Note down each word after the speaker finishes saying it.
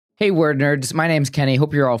Hey word nerds, my name's Kenny.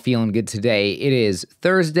 Hope you're all feeling good today. It is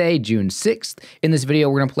Thursday, June 6th. In this video,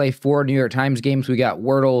 we're going to play 4 New York Times games. We got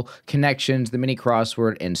Wordle, Connections, the mini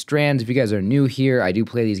crossword, and Strands. If you guys are new here, I do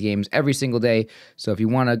play these games every single day. So if you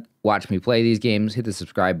want to watch me play these games, hit the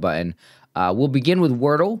subscribe button. We'll begin with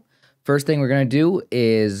Wordle. First thing we're going to do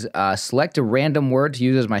is select a random word to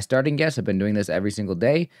use as my starting guess. I've been doing this every single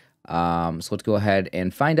day. So let's go ahead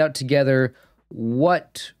and find out together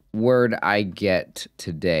what word I get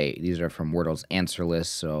today. These are from Wordle's answer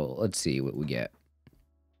list, so let's see what we get.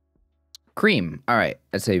 Cream. All right,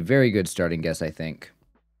 that's a very good starting guess, I think.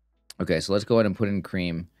 Okay, so let's go ahead and put in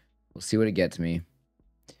cream. We'll see what it gets me.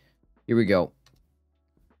 Here we go.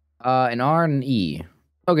 An R and an E.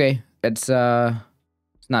 Okay, it's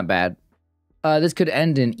not bad. This could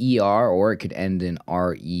end in ER, or it could end in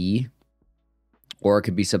RE, or it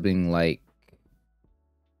could be something like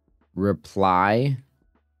reply.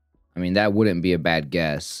 I mean, that wouldn't be a bad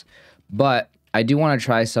guess. But I do want to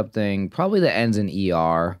try something probably that ends in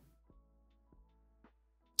ER.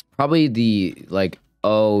 Probably the, like,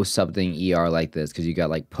 O something ER like this. Because you got,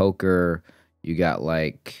 like, poker. You got,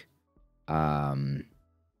 like, a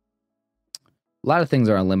lot of things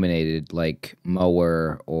are eliminated. Like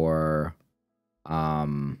mower or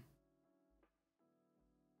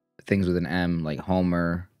things with an M, like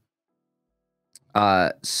Homer.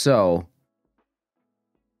 So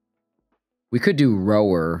we could do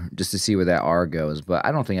rower just to see where that R goes, but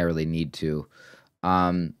I don't think I really need to.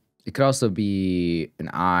 It could also be an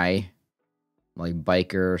I, like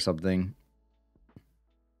biker or something.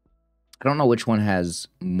 I don't know which one has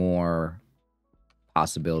more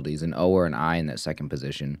possibilities, an O or an I in that second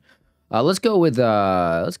position. Let's go with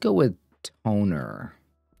toner.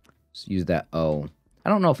 Let's use that O. I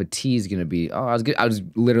don't know if a T is gonna be. Oh, I was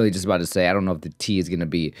literally just about to say I don't know if the T is gonna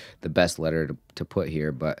be the best letter to put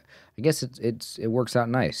here, but I guess it works out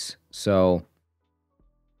nice. So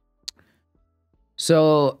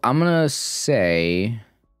I'm gonna say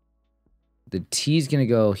the T is gonna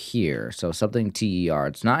go here. So something TER.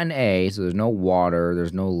 It's not an A, so there's no water.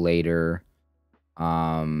 There's no later.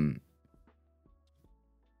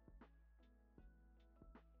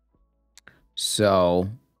 So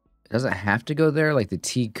it doesn't have to go there. Like the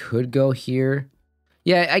T could go here.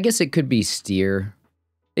 Yeah, I guess it could be steer.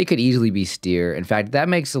 It could easily be steer. In fact, that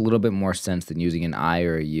makes a little bit more sense than using an I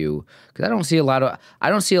or a U, because I don't see a lot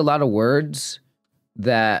of words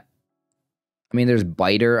that. I mean, there's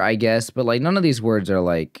biter, I guess, but like none of these words are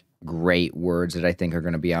like great words that I think are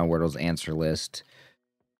going to be on Wordle's answer list.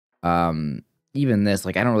 Even this,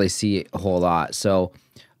 like I don't really see a whole lot. So,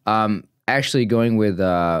 actually going with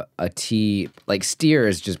a T, like steer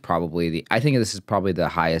is just probably I think this is probably the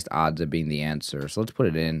highest odds of being the answer. So let's put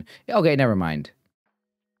it in. Okay, never mind.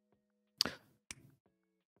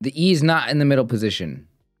 The E is not in the middle position.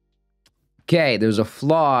 Okay, there's a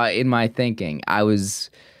flaw in my thinking. I was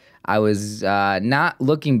not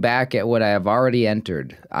looking back at what I have already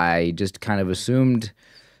entered. I just kind of assumed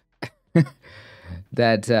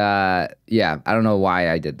that, yeah, I don't know why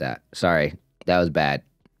I did that. Sorry, that was bad.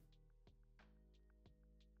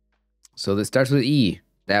 So this starts with E.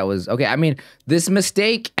 That was, okay, I mean, this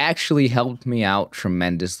mistake actually helped me out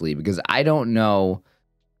tremendously because I don't know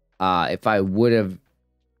if I would have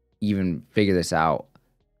even figured this out.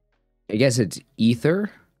 I guess it's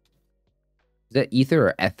ether. Is that ether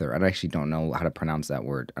or ether? I actually don't know how to pronounce that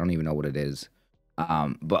word. I don't even know what it is.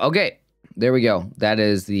 But okay, there we go. That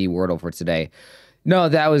is the Wordle for today. No,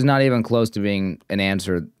 that was not even close to being an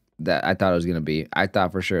answer that I thought it was going to be. I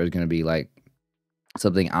thought for sure it was going to be like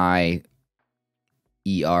something I,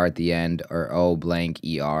 ER at the end, or O blank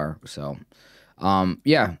ER. So,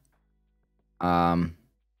 yeah. I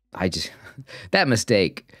just, that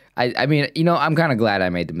mistake. I mean, you know, I'm kind of glad I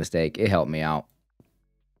made the mistake. It helped me out.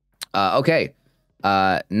 Okay.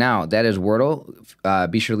 Now that is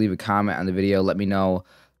Wordle. Be sure to leave a comment on the video. Let me know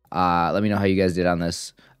how you guys did on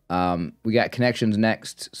this. We got connections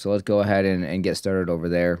next, so let's go ahead and get started over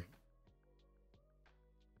there.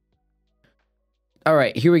 All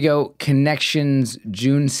right, here we go. Connections,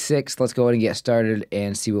 June 6th. Let's go ahead and get started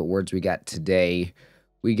and see what words we got today.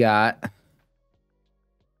 We got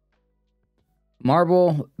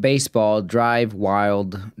marble, baseball, drive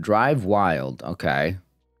wild. Okay.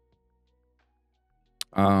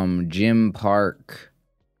 Gym, park.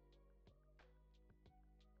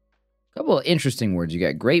 A couple of interesting words. You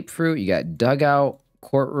got grapefruit, you got dugout,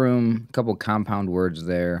 courtroom, a couple compound words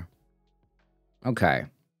there. Okay.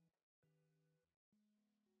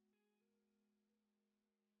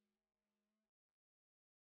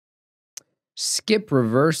 Skip,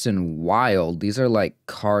 reverse, and wild. These are like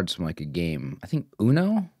cards from like a game. I think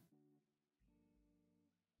Uno?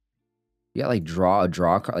 You got like draw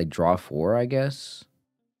 4, I guess.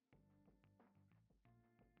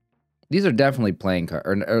 These are definitely playing cards,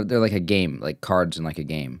 or they're like a game, like cards in like a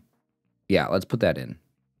game. Yeah, let's put that in.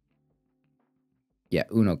 Yeah,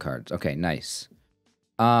 Uno cards. Okay, nice.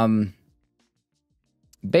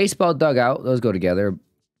 Baseball dugout, those go together.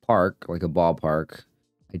 Park, like a ballpark.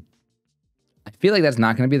 I feel like that's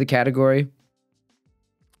not going to be the category.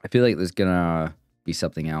 I feel like there's gonna be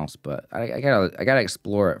something else, but I gotta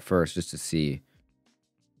explore it first just to see.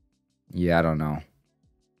 Yeah, I don't know.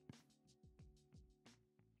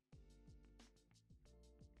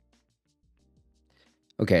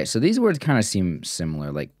 Okay, so these words kind of seem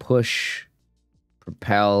similar, like push,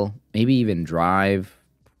 propel, maybe even drive,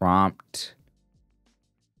 prompt.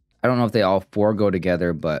 I don't know if they all 4 go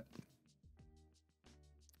together, but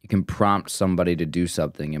you can prompt somebody to do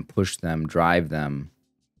something and push them, drive them.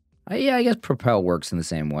 Yeah, I guess propel works in the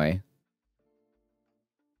same way.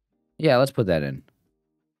 Yeah, let's put that in.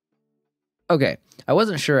 Okay, I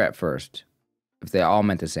wasn't sure at first if they all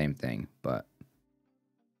meant the same thing, but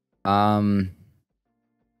now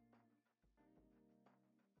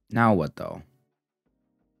what though?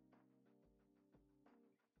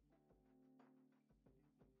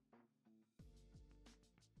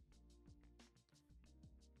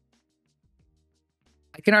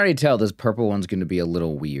 I can already tell this purple one's going to be a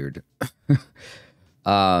little weird.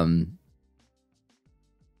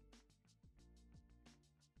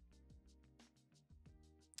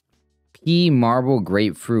 Pea, marble,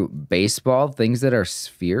 grapefruit, baseball, things that are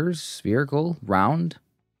spheres, spherical, round.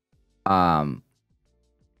 Park,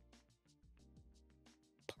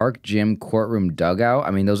 gym, courtroom, dugout.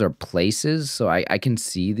 I mean, those are places, so I can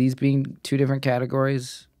see these being 2 different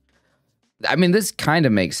categories. I mean, this kind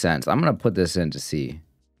of makes sense. I'm going to put this in to see.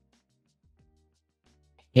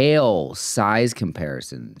 Hail size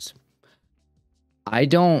comparisons. I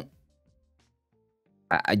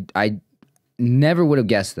never would have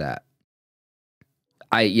guessed that.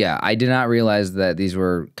 I did not realize that these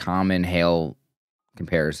were common hail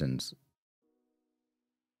comparisons.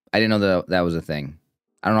 I didn't know that was a thing.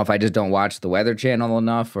 I don't know if I just don't watch the Weather Channel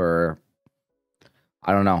enough, or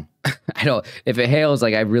I don't know. If it hails,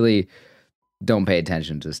 like I really don't pay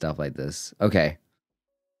attention to stuff like this. Okay.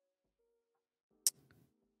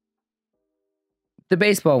 The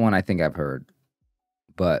baseball one I think I've heard,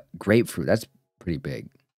 but grapefruit, that's pretty big.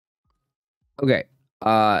 Okay.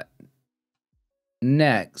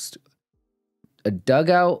 Next, a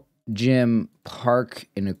dugout, gym, park,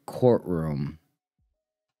 and a courtroom.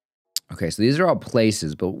 Okay, so these are all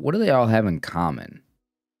places, but what do they all have in common?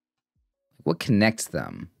 What connects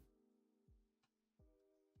them?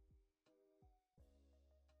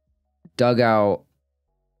 Dugout.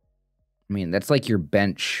 I mean, that's like your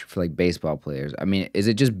bench for like baseball players. I mean, is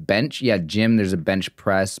it just bench? Yeah, gym, there's a bench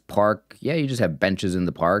press. Park, yeah, you just have benches in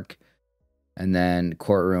the park. And then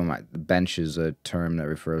courtroom, bench is a term that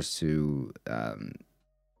refers to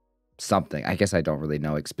something. I guess I don't really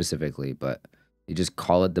know it specifically, but you just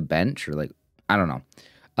call it the bench, or like, I don't know.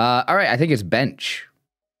 All right, I think it's bench.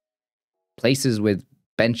 Places with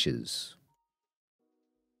benches.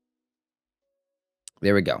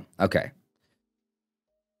 There we go. Okay.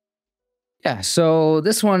 Yeah, so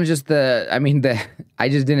this one just I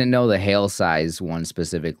just didn't know the hail size one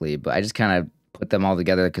specifically, but I just kind of put them all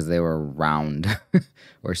together because they were round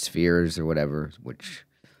or spheres or whatever, which,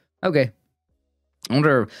 okay.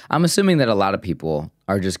 I'm assuming that a lot of people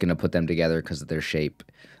are just going to put them together because of their shape.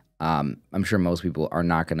 I'm sure most people are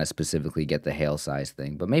not going to specifically get the hail size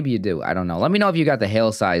thing, but maybe you do. I don't know. Let me know if you got the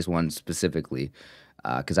hail size one specifically,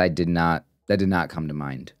 because that did not come to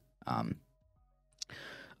mind.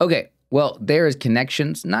 Okay. Well, there is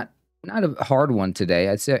connections. Not a hard one today.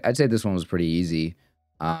 I'd say this one was pretty easy.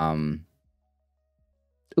 Uno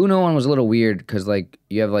one was a little weird because like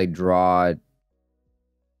you have like draw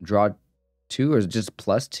 2 or is it just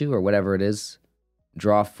 +2 or whatever it is.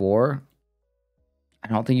 Draw 4. I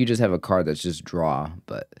don't think you just have a card that's just draw,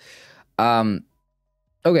 but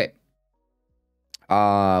okay.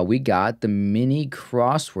 We got the mini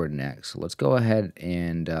crossword next. So let's go ahead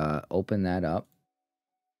and open that up.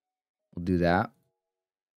 We'll do that.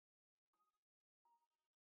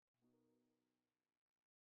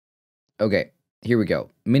 Okay, here we go.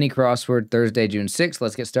 Mini crossword, Thursday, June 6th.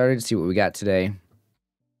 Let's get started, see what we got today.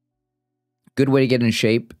 Good way to get in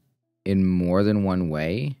shape in more than one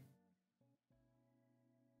way.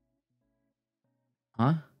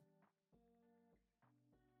 Huh?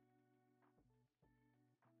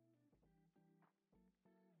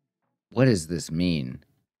 What does this mean?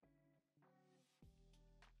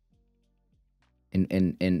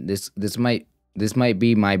 And this might This might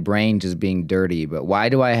be my brain just being dirty, but why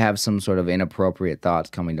do I have some sort of inappropriate thoughts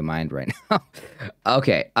coming to mind right now?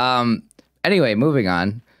 Okay. Anyway, moving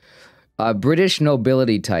on. British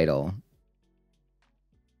nobility title.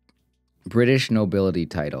 British nobility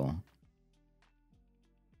title.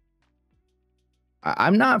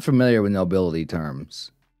 I'm not familiar with nobility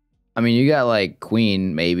terms. I mean, you got like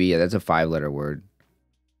queen, maybe. Yeah, that's a 5-letter word.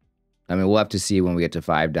 I mean, we'll have to see when we get to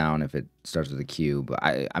 5 down if it starts with a Q. But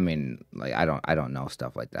I mean, like, I don't know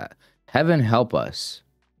stuff like that. Heaven help us.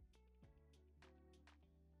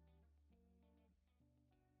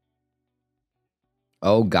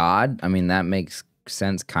 Oh God. I mean, that makes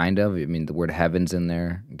sense, kind of. I mean, the word heaven's in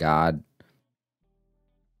there. God.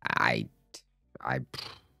 I have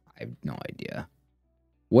no idea.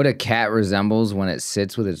 What a cat resembles when it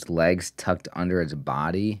sits with its legs tucked under its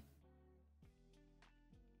body.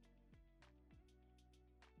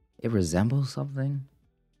 It resembles something?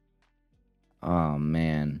 Oh,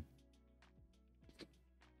 man.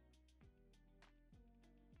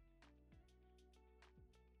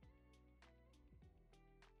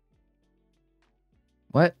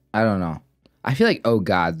 What? I don't know. I feel like, oh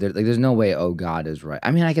God, there's no way oh God is right.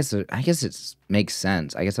 I mean, I guess it makes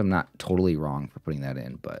sense. I guess I'm not totally wrong for putting that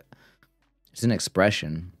in, but it's an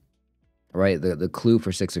expression, right? The clue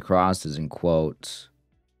for 6 across is in quotes.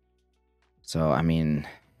 So, I mean,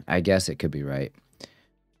 I guess it could be right.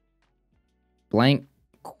 Blank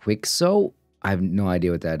Quixo? I have no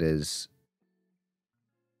idea what that is.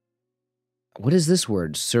 What is this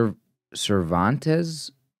word?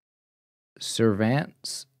 Cervantes?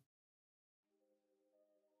 Servants?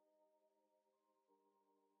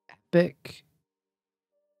 Epic?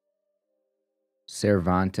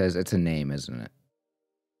 Cervantes. It's a name, isn't it?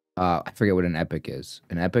 I forget what an epic is.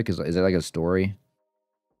 An epic is it like a story?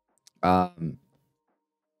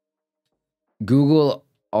 Google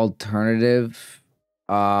alternative.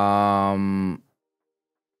 What's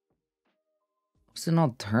an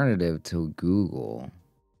alternative to Google?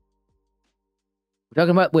 We're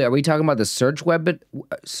talking about, wait, are we talking about the search weapon?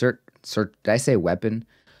 Search, did I say weapon?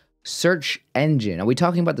 Search engine. Are we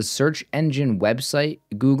talking about the search engine website,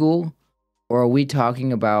 Google? Or are we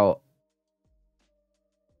talking about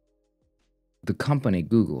the company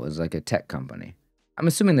Google as like a tech company? I'm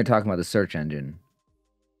assuming they're talking about the search engine.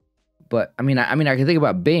 But I mean, I can think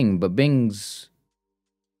about Bing, but Bing's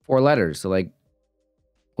 4 letters. So like,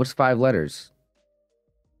 what's 5 letters?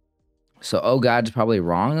 So oh God's probably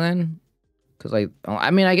wrong then, because like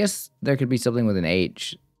I mean I guess there could be something with an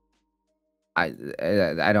H. I've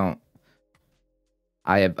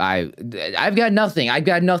got nothing. I've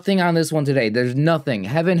got nothing on this one today. There's nothing.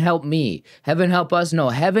 Heaven help me. Heaven help us. No,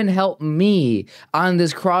 heaven help me on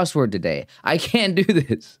this crossword today. I can't do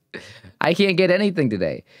this. I can't get anything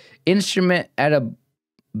today. Instrument at a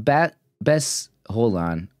best. Hold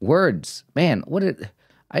on. Words. Man,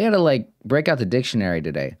 I gotta like break out the dictionary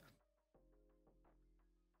today.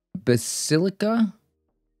 Basilica?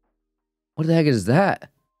 What the heck is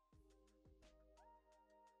that?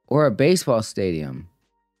 Or a baseball stadium?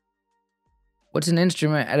 What's an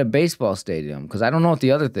instrument at a baseball stadium? Because I don't know what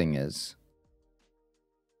the other thing is.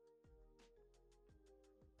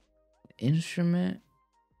 Instrument?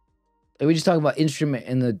 Are we just talking about instrument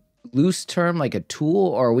in the loose term, like a tool?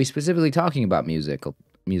 Or are we specifically talking about musical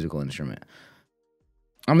instrument?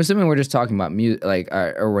 I'm assuming we're just talking about music, like,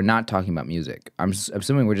 or we're not talking about music. I'm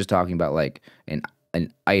assuming we're just talking about like an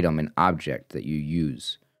item, an object that you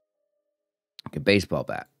use. Like a baseball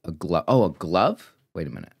bat, a glove. Oh, a glove? Wait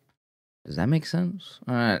a minute. Does that make sense? Is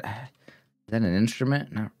that an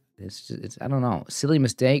instrument? No, it's I don't know. Silly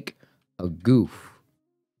mistake, a goof.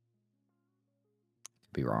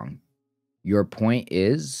 Could be wrong. Your point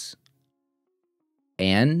is,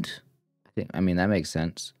 and I mean that makes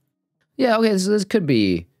sense. Yeah, okay, so this could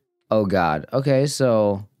be, oh God. Okay,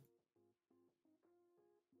 so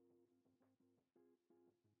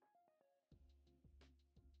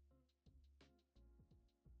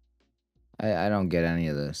I don't get any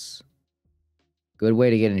of this. Good way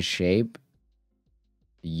to get in shape.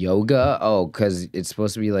 Yoga? Oh, because it's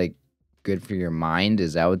supposed to be like good for your mind.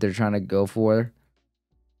 Is that what they're trying to go for?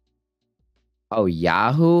 Oh,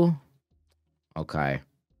 Yahoo? Okay.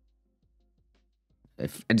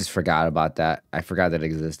 I just forgot about that. I forgot that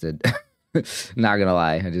existed. Not gonna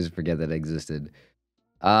lie, I just forget that it existed.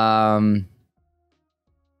 Okay.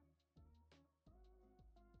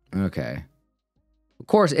 Of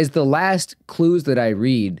course, it's the last clues that I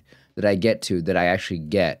read that I get to that I actually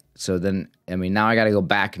get. So then, I mean, now I got to go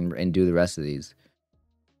back and do the rest of these.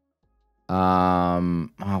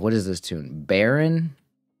 What is this tune? Baron?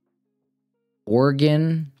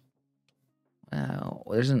 Organ?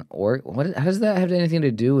 There's an org. How does that have anything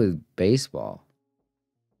to do with baseball?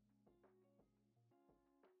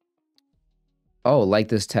 Oh, like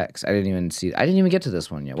this text. I didn't even see. I didn't even get to this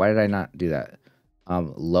one yet. Why did I not do that?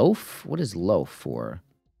 Loaf? What is loaf for?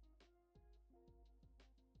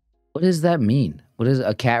 What does that mean? What is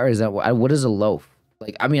a cat? Or is that what is a loaf?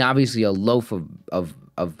 Like, I mean, obviously a loaf of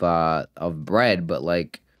bread, but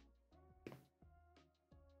like,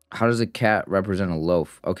 how does a cat represent a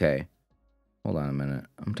loaf? Okay, hold on a minute.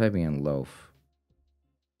 I'm typing in loaf.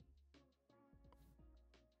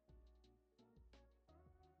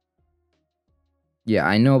 Yeah,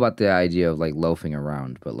 I know about the idea of like loafing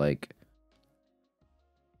around, but like,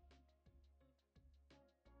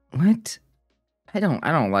 what? I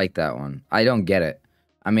don't like that one. I don't get it.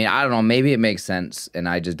 I mean, I don't know. Maybe it makes sense, and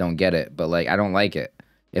I just don't get it. But like, I don't like it.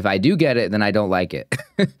 If I do get it, then I don't like it.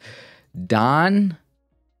 Don.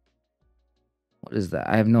 What is that?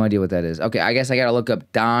 I have no idea what that is. Okay, I guess I gotta look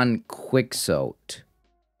up Don Quixote.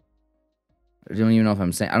 I don't even know if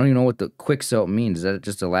I'm saying. I don't even know what the Quixote means. Is that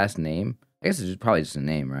just a last name? I guess it's probably just a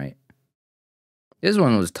name, right? This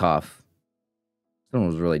one was tough. This one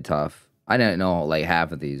was really tough. I didn't know like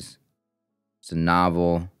half of these. It's a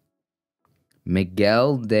novel.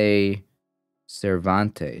 Miguel de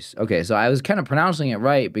Cervantes. Okay, so I was kind of pronouncing it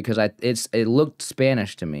right because it looked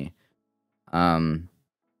Spanish to me. Don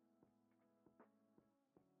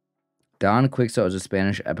Quixote is a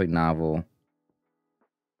Spanish epic novel.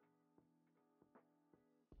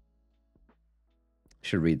 I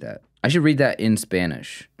should read that. I should read that in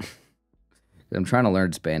Spanish. I'm trying to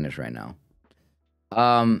learn Spanish right now.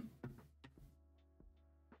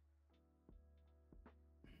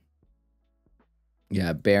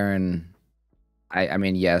 Yeah, Baron. I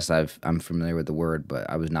mean, yes, I'm familiar with the word, but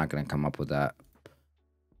I was not gonna come up with that.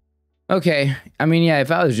 Okay, I mean, yeah, if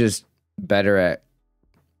I was just better at.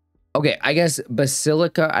 Okay, I guess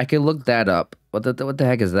basilica. I could look that up. What the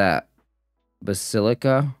heck is that?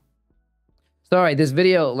 Basilica. Sorry, this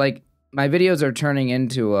video, like, my videos are turning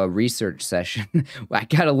into a research session. I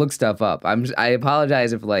gotta look stuff up. I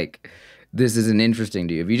apologize if like this isn't interesting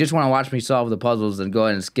to you. If you just want to watch me solve the puzzles, then go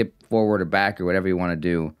ahead and skip forward or back or whatever you want to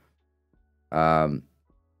do. I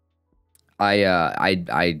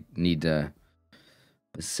need to.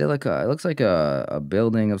 Basilica. It looks like a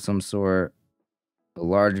building of some sort. A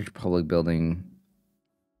large public building.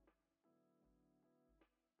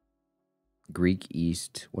 Greek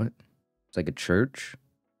East. What? It's like a church.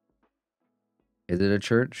 Is it a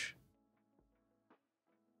church?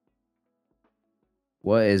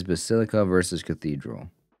 What is basilica versus cathedral?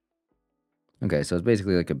 Okay, so it's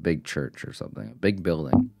basically like a big church or something. A big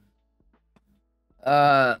building.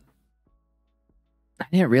 I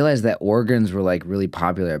didn't realize that organs were like really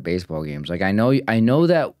popular at baseball games. Like I know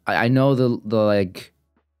that I know the like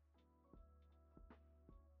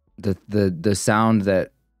the sound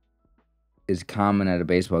that is common at a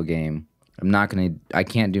baseball game. I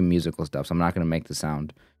can't do musical stuff, so I'm not gonna make the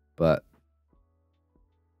sound. But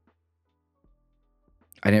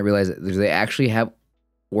I didn't realize that they actually have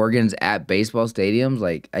organs at baseball stadiums.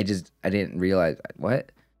 Like I didn't realize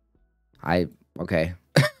what. Okay.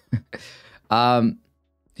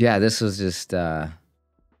 Yeah, this was just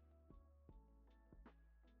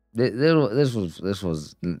this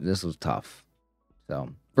was tough. So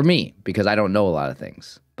for me, because I don't know a lot of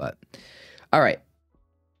things. But all right.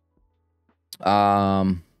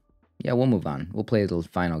 Yeah, we'll move on. We'll play the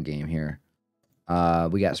final game here.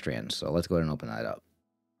 We got Strands, so let's go ahead and open that up.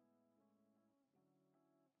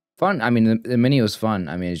 Fun. I mean, the mini was fun.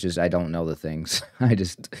 I mean, it's just I don't know the things. I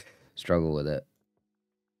just struggle with it.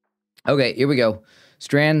 Okay, here we go.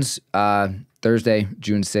 Strands, Thursday,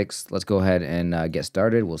 June 6th. Let's go ahead and get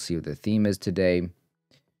started. We'll see what the theme is today.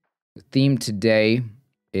 The theme today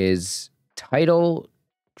is Tidal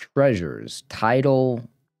Treasures. Tidal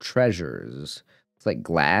Treasures. It's like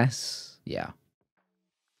glass. Yeah.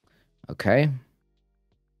 Okay.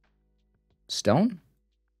 Stone?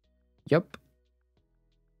 Yep.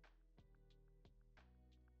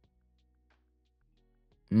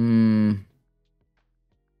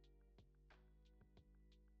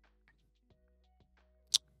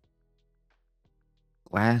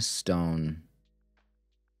 Glass, stone.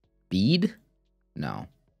 Bead? No.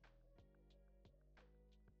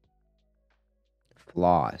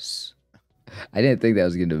 Floss. I didn't think that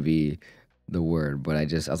was going to be the word, but I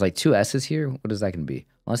was like, 2 S's here? What is that going to be?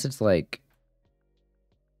 Unless it's like...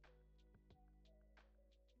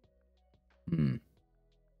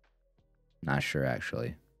 Not sure,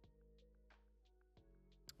 actually.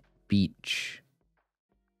 Beach.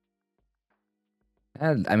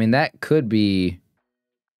 I mean, that could be...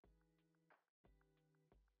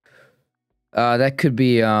 That could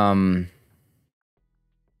be the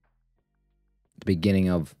beginning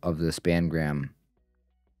of the spangram.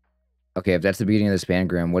 Okay, if that's the beginning of the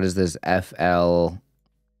spangram, what is this FLOSS?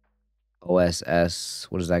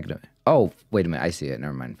 What is that gonna? Oh, wait a minute, I see it.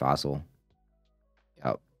 Never mind. Fossil.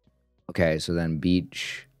 Yep. Okay, so then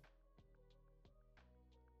beach.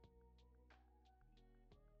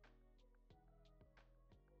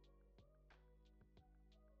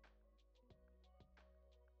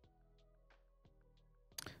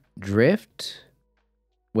 Drift?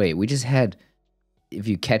 Wait, we just had, if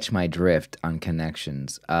you catch my drift on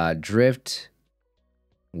connections. Drift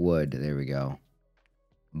wood. There we go.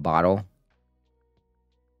 Bottle.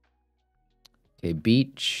 Okay,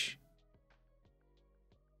 beach.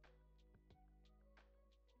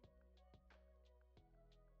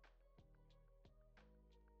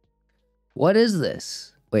 What is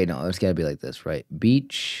this? Wait, no, it's gotta be like this, right?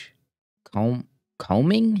 Beach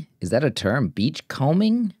combing? Is that a term? Beach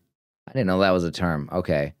combing? I didn't know that was a term.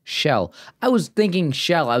 Okay. Shell. I was thinking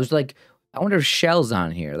shell. I was like, I wonder if shell's on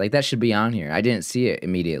here. Like, that should be on here. I didn't see it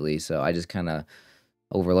immediately, so I just kind of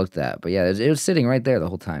overlooked that. But yeah, it was sitting right there the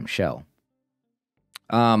whole time. Shell.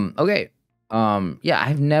 Okay. Yeah,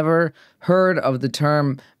 I've never heard of the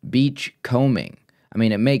term beach combing. I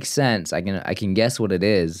mean, it makes sense. I can guess what it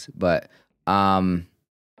is, but I'm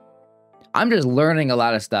just learning a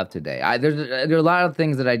lot of stuff today. There are a lot of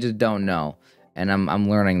things that I just don't know, and I'm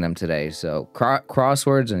learning them today. So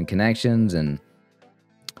crosswords and connections and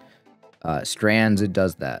strands, it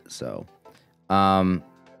does that. So, all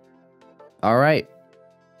right.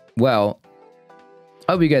 Well,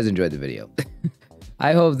 I hope you guys enjoyed the video.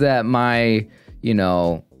 I hope that my,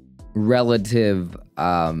 relative,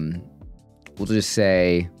 we'll just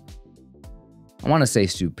say, I want to say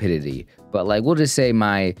stupidity, but like, we'll just say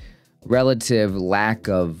my relative lack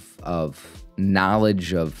of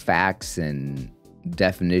knowledge of facts and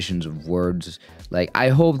definitions of words. Like, I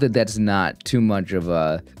hope that that's not too much of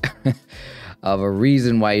a of a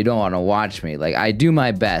reason why you don't want to watch me. Like, I do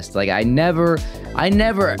my best. Like, I never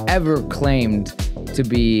ever claimed to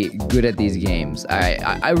be good at these games.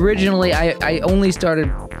 I originally only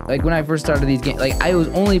started, like, when I first started these games, like, I was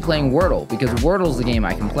only playing Wordle because Wordle's the game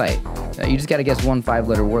I can play. You just got to guess one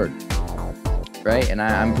 5-letter word, right? And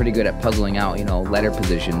I'm pretty good at puzzling out, letter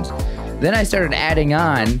positions. Then I started adding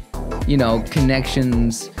on,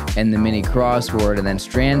 connections and the mini crossword, and then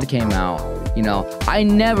Strands came out. I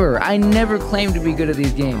never claimed to be good at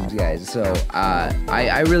these games, guys. So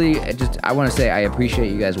I really I want to say I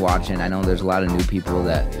appreciate you guys watching. I know there's a lot of new people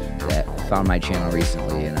that found my channel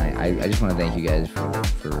recently, and I just want to thank you guys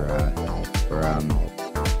for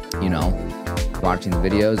watching the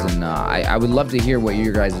videos. And I would love to hear what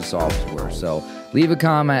your guys' solves were. So leave a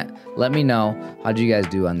comment. Let me know how do you guys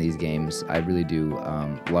do on these games. I really do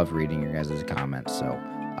love reading your guys' comments. So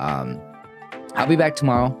I'll be back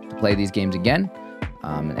tomorrow to play these games again,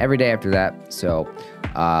 and every day after that. So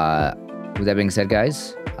with that being said,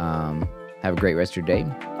 guys, have a great rest of your day,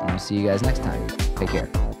 and I'll see you guys next time. Take care.